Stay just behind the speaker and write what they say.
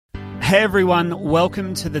Hey everyone,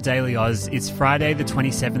 welcome to the Daily Oz. It's Friday the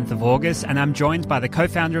 27th of August and I'm joined by the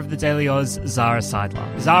co-founder of the Daily Oz, Zara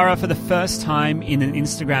Seidler. Zara, for the first time in an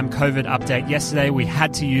Instagram COVID update yesterday, we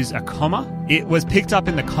had to use a comma. It was picked up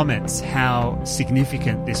in the comments how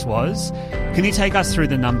significant this was. Can you take us through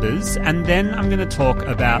the numbers? And then I'm going to talk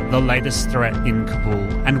about the latest threat in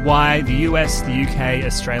Kabul and why the US, the UK,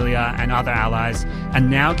 Australia and other allies are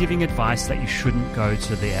now giving advice that you shouldn't go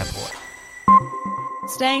to the airport.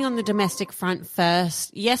 Staying on the domestic front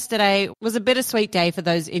first, yesterday was a bittersweet day for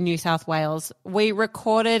those in New South Wales. We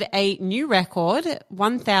recorded a new record,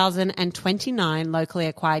 1,029 locally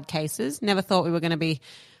acquired cases. Never thought we were going to be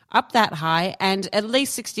up that high, and at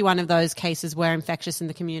least 61 of those cases were infectious in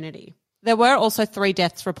the community. There were also 3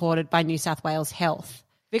 deaths reported by New South Wales Health.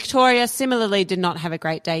 Victoria similarly did not have a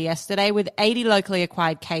great day yesterday, with 80 locally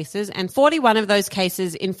acquired cases and 41 of those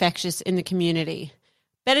cases infectious in the community.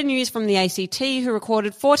 Better news from the ACT, who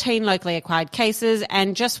recorded 14 locally acquired cases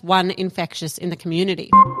and just 1 infectious in the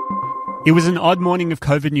community. It was an odd morning of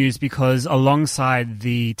COVID news because alongside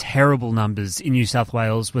the terrible numbers in New South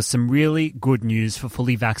Wales was some really good news for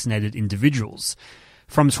fully vaccinated individuals.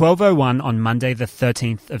 From 12:01 on Monday the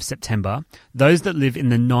 13th of September, those that live in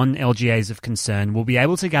the non-LGAs of concern will be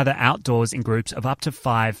able to gather outdoors in groups of up to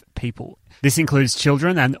 5 people. This includes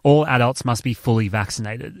children, and all adults must be fully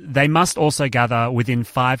vaccinated. They must also gather within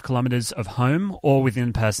 5 kilometres of home or within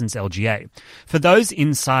a person's LGA. For those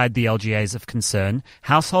inside the LGAs of concern,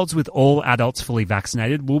 households with all adults fully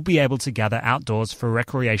vaccinated will be able to gather outdoors for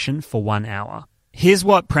recreation for 1 hour. Here's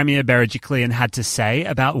what Premier Berejiklian had to say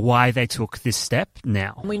about why they took this step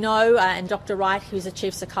now. We know, and Dr Wright, who's the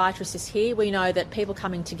Chief Psychiatrist, is here, we know that people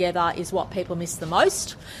coming together is what people miss the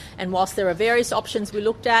most. And whilst there are various options we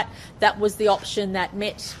looked at, that was the option that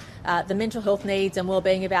met the mental health needs and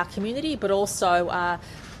wellbeing of our community, but also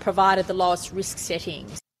provided the lowest risk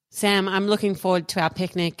settings. Sam, I'm looking forward to our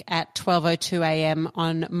picnic at 12:02am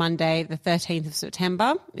on Monday, the 13th of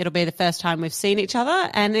September. It'll be the first time we've seen each other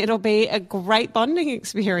and it'll be a great bonding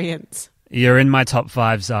experience. You're in my top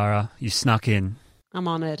 5, Zara. You snuck in. I'm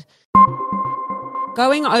honoured.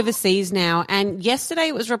 Going overseas now, and yesterday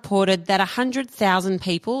it was reported that 100,000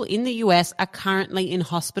 people in the US are currently in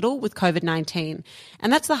hospital with COVID-19.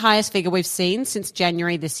 And that's the highest figure we've seen since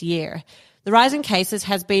January this year. The rise in cases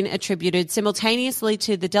has been attributed simultaneously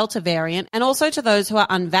to the Delta variant and also to those who are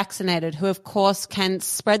unvaccinated, who of course can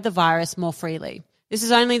spread the virus more freely. This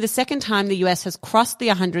is only the second time the US has crossed the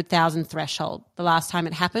 100,000 threshold. The last time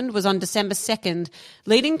it happened was on December 2nd,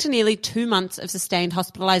 leading to nearly 2 months of sustained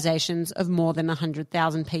hospitalisations of more than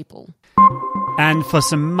 100,000 people. And for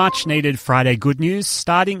some much-needed Friday good news,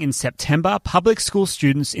 starting in September, public school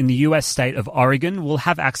students in the US state of Oregon will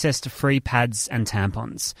have access to free pads and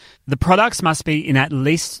tampons. The products must be in at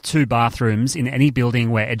least 2 bathrooms in any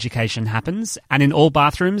building where education happens, and in all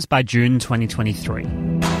bathrooms by June 2023.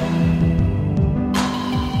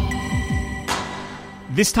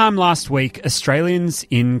 This time last week, Australians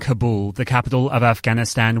in Kabul, the capital of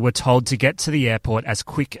Afghanistan, were told to get to the airport as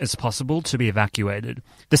quick as possible to be evacuated.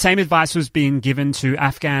 The same advice was being given to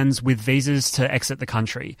Afghans with visas to exit the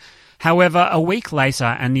country. However, a week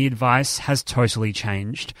later, and the advice has totally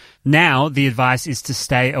changed. Now, the advice is to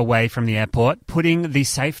stay away from the airport, putting the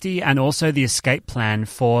safety and also the escape plan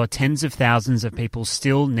for tens of thousands of people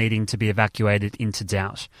still needing to be evacuated into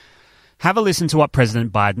doubt. Have a listen to what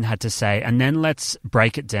President Biden had to say, and then let's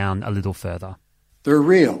break it down a little further. There are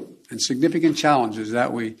real and significant challenges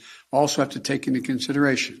that we also have to take into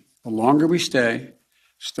consideration. The longer we stay,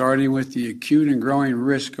 starting with the acute and growing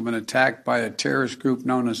risk of an attack by a terrorist group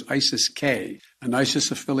known as ISIS-K, an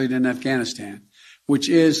ISIS affiliate in Afghanistan, which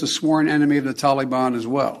is a sworn enemy of the Taliban as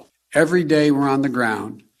well. Every day we're on the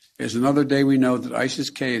ground is another day we know that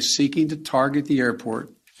ISIS-K is seeking to target the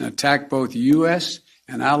airport and attack both U.S.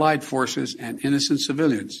 and allied forces and innocent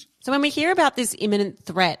civilians. So when we hear about this imminent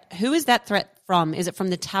threat, who is that threat from? Is it from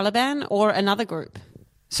the Taliban or another group?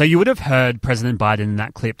 So you would have heard President Biden in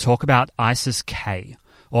that clip talk about ISIS-K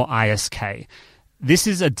or ISK. This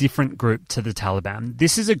is a different group to the Taliban.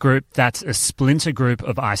 This is a group that's a splinter group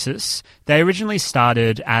of ISIS. They originally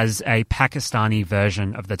started as a Pakistani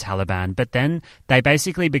version of the Taliban, but then they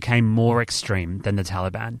basically became more extreme than the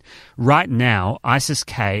Taliban. Right now,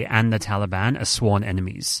 ISIS-K and the Taliban are sworn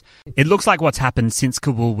enemies. It looks like what's happened since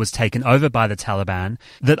Kabul was taken over by the Taliban,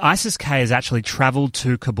 that ISIS-K has actually travelled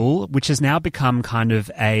to Kabul, which has now become kind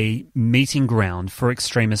of a meeting ground for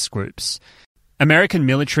extremist groups. American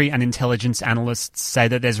military and intelligence analysts say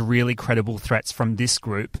that there's really credible threats from this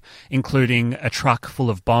group, including a truck full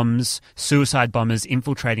of bombs, suicide bombers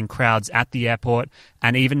infiltrating crowds at the airport,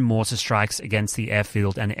 and even mortar strikes against the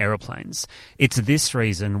airfield and aeroplanes. It's this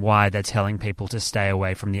reason why they're telling people to stay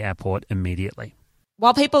away from the airport immediately.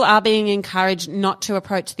 While people are being encouraged not to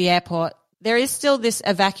approach the airport, there is still this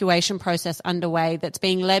evacuation process underway that's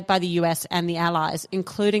being led by the US and the Allies,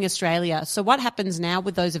 including Australia. So what happens now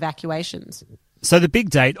with those evacuations? So the big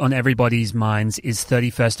date on everybody's minds is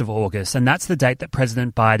 31st of August, and that's the date that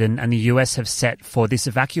President Biden and the US have set for this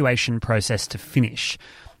evacuation process to finish.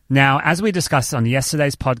 Now, as we discussed on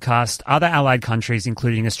yesterday's podcast, other allied countries,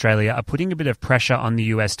 including Australia, are putting a bit of pressure on the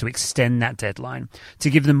US to extend that deadline, to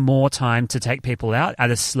give them more time to take people out at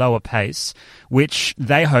a slower pace, which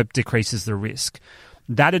they hope decreases the risk.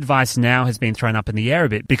 That advice now has been thrown up in the air a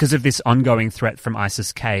bit because of this ongoing threat from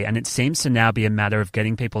ISIS-K, and it seems to now be a matter of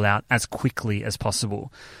getting people out as quickly as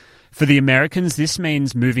possible. For the Americans, this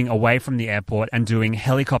means moving away from the airport and doing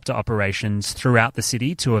helicopter operations throughout the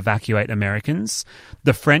city to evacuate Americans.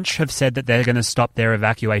 The French have said that they're going to stop their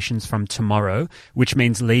evacuations from tomorrow, which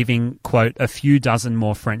means leaving, quote, a few dozen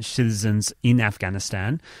more French citizens in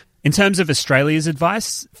Afghanistan. In terms of Australia's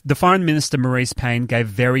advice, the Foreign Minister Marise Payne gave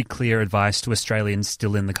very clear advice to Australians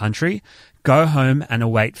still in the country. Go home and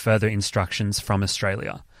await further instructions from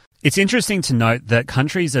Australia. It's interesting to note that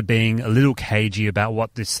countries are being a little cagey about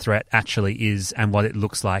what this threat actually is and what it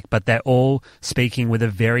looks like, but they're all speaking with a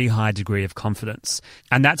very high degree of confidence.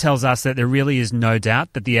 And that tells us that there really is no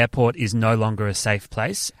doubt that the airport is no longer a safe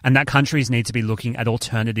place and that countries need to be looking at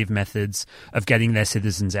alternative methods of getting their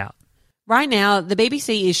citizens out. Right now, the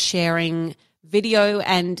BBC is sharing video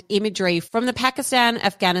and imagery from the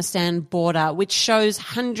Pakistan-Afghanistan border, which shows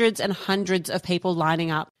hundreds and hundreds of people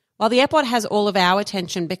lining up. While the airport has all of our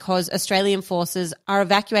attention because Australian forces are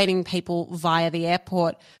evacuating people via the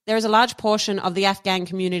airport, there is a large portion of the Afghan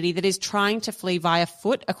community that is trying to flee via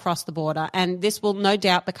foot across the border, and this will no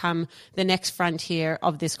doubt become the next frontier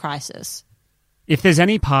of this crisis. If there's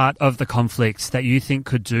any part of the conflict that you think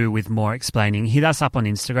could do with more explaining, hit us up on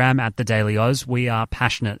Instagram at The Daily Oz. We are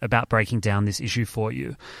passionate about breaking down this issue for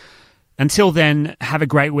you. Until then, have a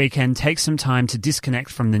great weekend. Take some time to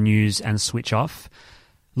disconnect from the news and switch off.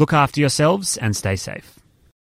 Look after yourselves and stay safe.